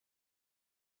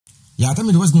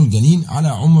يعتمد وزن الجنين على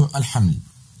عمر الحمل،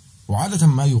 وعادة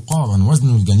ما يقارن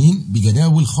وزن الجنين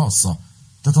بجداول خاصة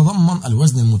تتضمن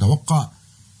الوزن المتوقع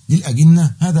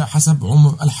للأجنة، هذا حسب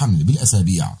عمر الحمل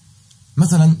بالأسابيع.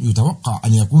 مثلا يتوقع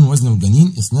أن يكون وزن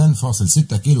الجنين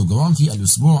 2.6 كيلو جرام في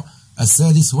الأسبوع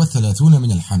 36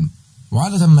 من الحمل،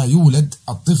 وعادة ما يولد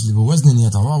الطفل بوزن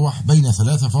يتراوح بين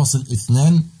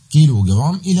 3.2 كيلو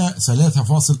جرام إلى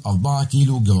 3.4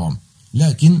 كيلو جرام،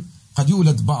 لكن قد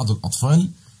يولد بعض الأطفال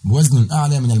بوزن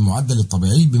أعلى من المعدل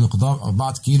الطبيعي بمقدار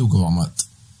 4 كيلو جرامات،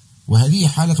 وهذه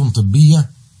حالة طبية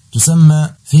تسمى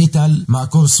فيتال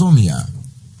ماكروسوميا.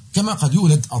 كما قد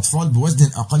يولد أطفال بوزن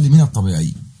أقل من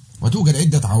الطبيعي، وتوجد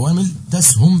عدة عوامل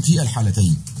تسهم في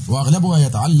الحالتين، وأغلبها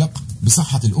يتعلق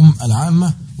بصحة الأم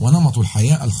العامة ونمط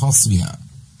الحياة الخاص بها.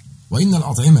 وإن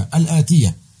الأطعمة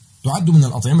الآتية تعد من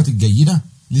الأطعمة الجيدة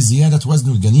لزيادة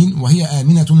وزن الجنين، وهي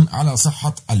آمنة على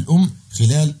صحة الأم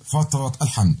خلال فترة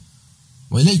الحمل،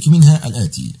 وإليك منها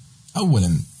الآتي: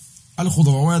 أولا،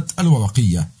 الخضروات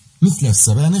الورقية مثل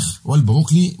السبانخ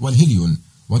والبروكلي والهيليون،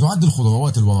 وتعد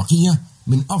الخضروات الورقية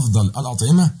من أفضل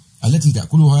الأطعمة التي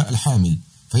تأكلها الحامل،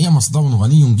 فهي مصدر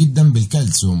غني جدا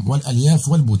بالكالسيوم والألياف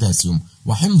والبوتاسيوم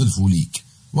وحمض الفوليك،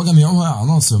 وجميعها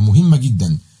عناصر مهمة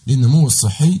جدا للنمو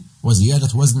الصحي وزيادة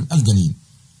وزن الجنين.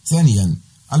 ثانيا،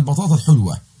 البطاطا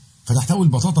الحلوة، فتحتوي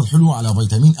البطاطا الحلوة على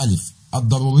فيتامين أ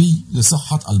الضروري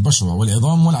لصحة البشرة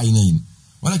والعظام والعينين،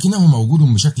 ولكنه موجود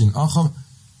بشكل آخر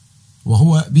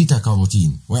وهو بيتا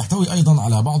كاروتين، ويحتوي أيضا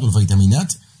على بعض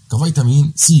الفيتامينات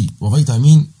كفيتامين سي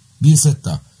وفيتامين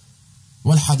B6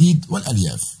 والحديد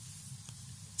والألياف.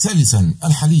 ثالثا،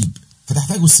 الحليب،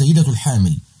 فتحتاج السيدة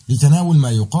الحامل لتناول ما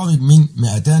يقارب من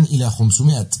 200 إلى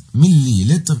 500 ملي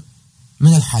لتر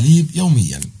من الحليب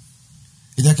يوميا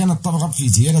إذا كانت ترغب في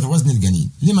زيادة وزن الجنين،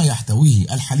 لما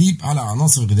يحتويه الحليب على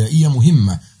عناصر غذائية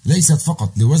مهمة ليست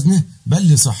فقط لوزنه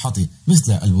بل لصحته،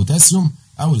 مثل البوتاسيوم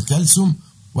أو الكالسيوم.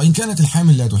 وإن كانت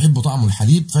الحامل لا تحب طعم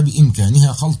الحليب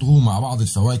فبإمكانها خلطه مع بعض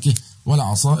الفواكه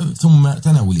والعصائر ثم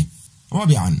تناوله.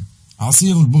 رابعا،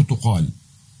 عصير البرتقال،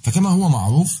 فكما هو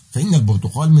معروف فإن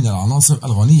البرتقال من العناصر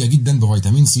الغنية جدا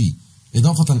بفيتامين سي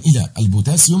إضافة إلى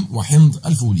البوتاسيوم وحمض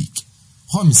الفوليك.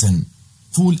 خامسا،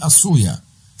 فول الصويا،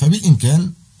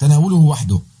 فبالإمكان تناوله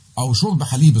وحده أو شرب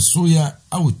حليب الصويا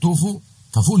أو التوفو،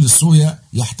 ففول الصويا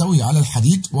يحتوي على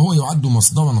الحديد وهو يعد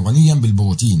مصدرا غنيا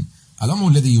بالبروتين، الأمر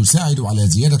الذي يساعد على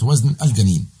زيادة وزن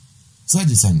الجنين.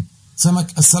 سادسا،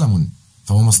 سمك السلمون،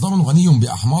 فهو مصدر غني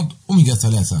بأحماض أوميجا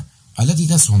 3 التي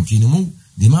تسهم في نمو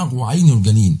دماغ وعين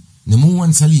الجنين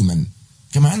نموا سليما،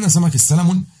 كما أن سمك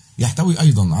السلمون يحتوي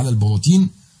أيضا على البروتين،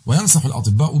 وينصح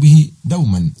الأطباء به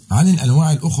دوما عن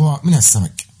الأنواع الأخرى من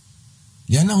السمك،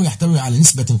 لأنه يحتوي على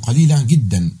نسبة قليلة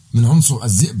جدا من عنصر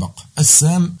الزئبق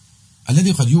السام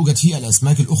الذي قد يوجد في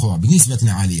الأسماك الأخرى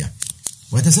بنسبة عالية،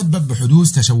 ويتسبب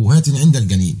بحدوث تشوهات عند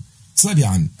الجنين.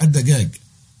 سابعا، الدجاج،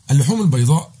 اللحوم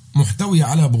البيضاء محتوية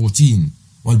على بروتين،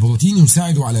 والبروتين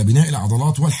يساعد على بناء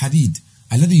العضلات والحديد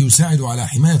الذي يساعد على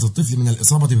حماية الطفل من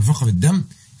الإصابة بفقر الدم،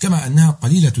 كما أنها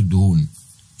قليلة الدهون.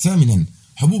 ثامنا،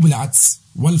 حبوب العدس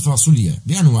والفاصوليا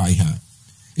بأنواعها،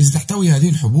 إذ تحتوي هذه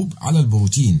الحبوب على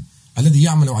البروتين الذي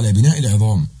يعمل على بناء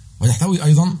العظام، وتحتوي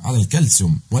أيضا على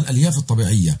الكالسيوم والألياف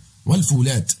الطبيعية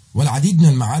والفولات والعديد من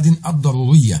المعادن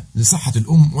الضرورية لصحة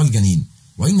الأم والجنين،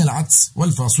 وإن العدس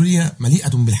والفاصوليا مليئة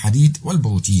بالحديد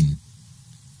والبروتين.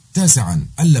 تاسعا،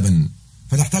 اللبن،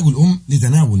 فتحتاج الأم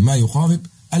لتناول ما يقارب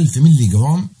 1000 ملي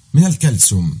جرام من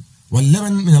الكالسيوم،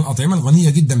 واللبن من الأطعمة الغنية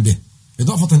جدا به،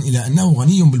 إضافة إلى أنه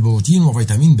غني بالبروتين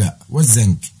وفيتامين باء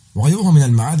والزنك وغيرها من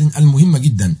المعادن المهمة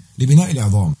جدا لبناء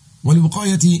العظام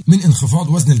والوقاية من انخفاض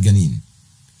وزن الجنين.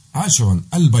 عاشرا،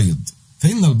 البيض،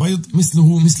 فإن البيض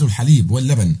مثل الحليب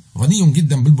واللبن غني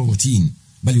جدا بالبروتين،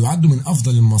 بل يعد من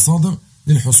أفضل المصادر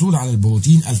للحصول على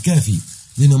البروتين الكافي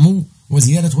لنمو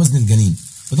وزيادة وزن الجنين،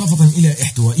 إضافة إلى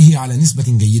احتوائه على نسبة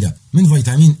جيدة من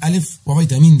فيتامين أ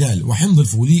وفيتامين د وحمض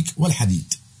الفوليك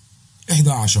والحديد.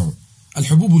 11،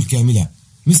 الحبوب الكاملة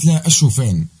مثل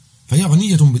الشوفان، فهي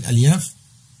غنية بالألياف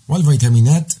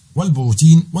والفيتامينات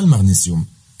والبروتين والمغنيسيوم.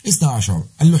 12،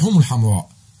 اللحوم الحمراء،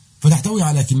 فتحتوي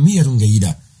على كمية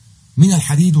جيدة من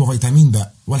الحديد وفيتامين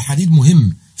باء، والحديد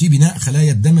مهم في بناء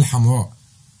خلايا الدم الحمراء،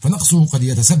 فنقصه قد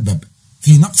يتسبب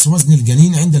في نقص وزن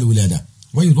الجنين عند الولادة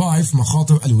ويضاعف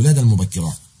مخاطر الولادة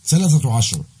المبكرة.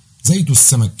 13، زيت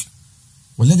السمك،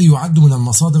 والذي يعد من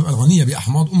المصادر الغنية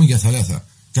بأحماض أوميجا 3،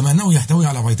 كما أنه يحتوي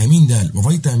على فيتامين د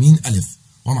وفيتامين أ،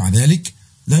 ومع ذلك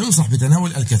لا ينصح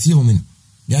بتناول الكثير منه،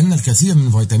 لأن الكثير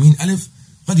من فيتامين أ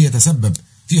قد يتسبب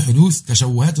في حدوث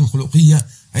تشوهات خلقية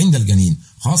عند الجنين،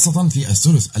 خاصة في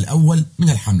الثلث الأول من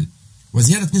الحمل،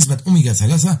 وزيادة نسبة أوميجا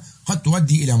 3 قد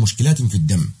تؤدي إلى مشكلات في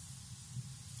الدم.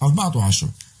 14،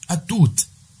 التوت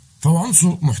فهو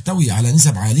عنصر محتوي على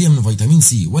نسب عالية من فيتامين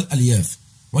سي والألياف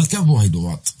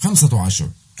والكربوهيدرات. 15.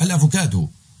 الأفوكادو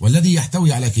والذي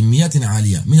يحتوي على كميات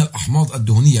عالية من الأحماض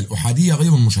الدهنية الأحادية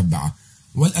غير المشبعة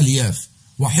والألياف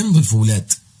وحمض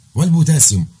الفولات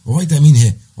والبوتاسيوم وفيتامين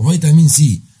ه وفيتامين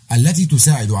سي التي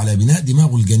تساعد على بناء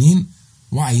دماغ الجنين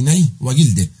وعينيه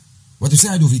وجلده،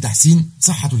 وتساعد في تحسين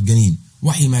صحة الجنين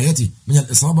وحمايته من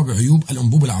الإصابة بعيوب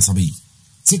الأنبوب العصبي.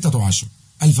 16.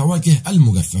 الفواكه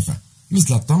المجففة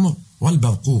مثل التمر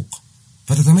والبرقوق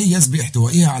فتتميز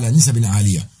باحتوائها على نسب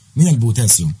عالية من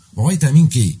البوتاسيوم وفيتامين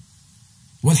كي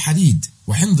والحديد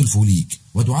وحمض الفوليك،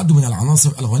 وتعد من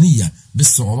العناصر الغنية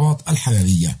بالسعرات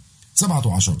الحرارية.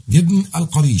 17. جبن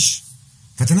القريش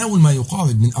فتناول ما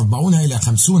يقارب من 40 إلى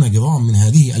 50 جرام من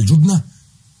هذه الجبنة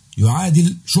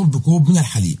يعادل شرب كوب من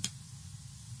الحليب.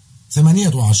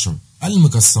 18.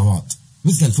 المكسرات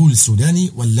مثل الفول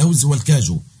السوداني واللوز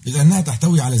والكاجو، إذ أنها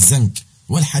تحتوي على الزنك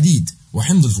والحديد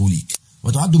وحمض الفوليك،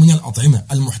 وتعد من الأطعمة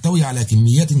المحتوية على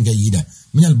كميات جيدة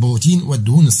من البروتين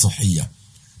والدهون الصحية.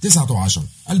 19.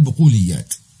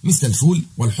 البقوليات مثل الفول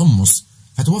والحمص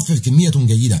فتوفر كمية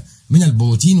جيدة من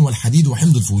البروتين والحديد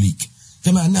وحمض الفوليك،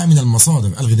 كما أنها من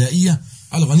المصادر الغذائية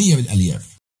الغنية بالألياف.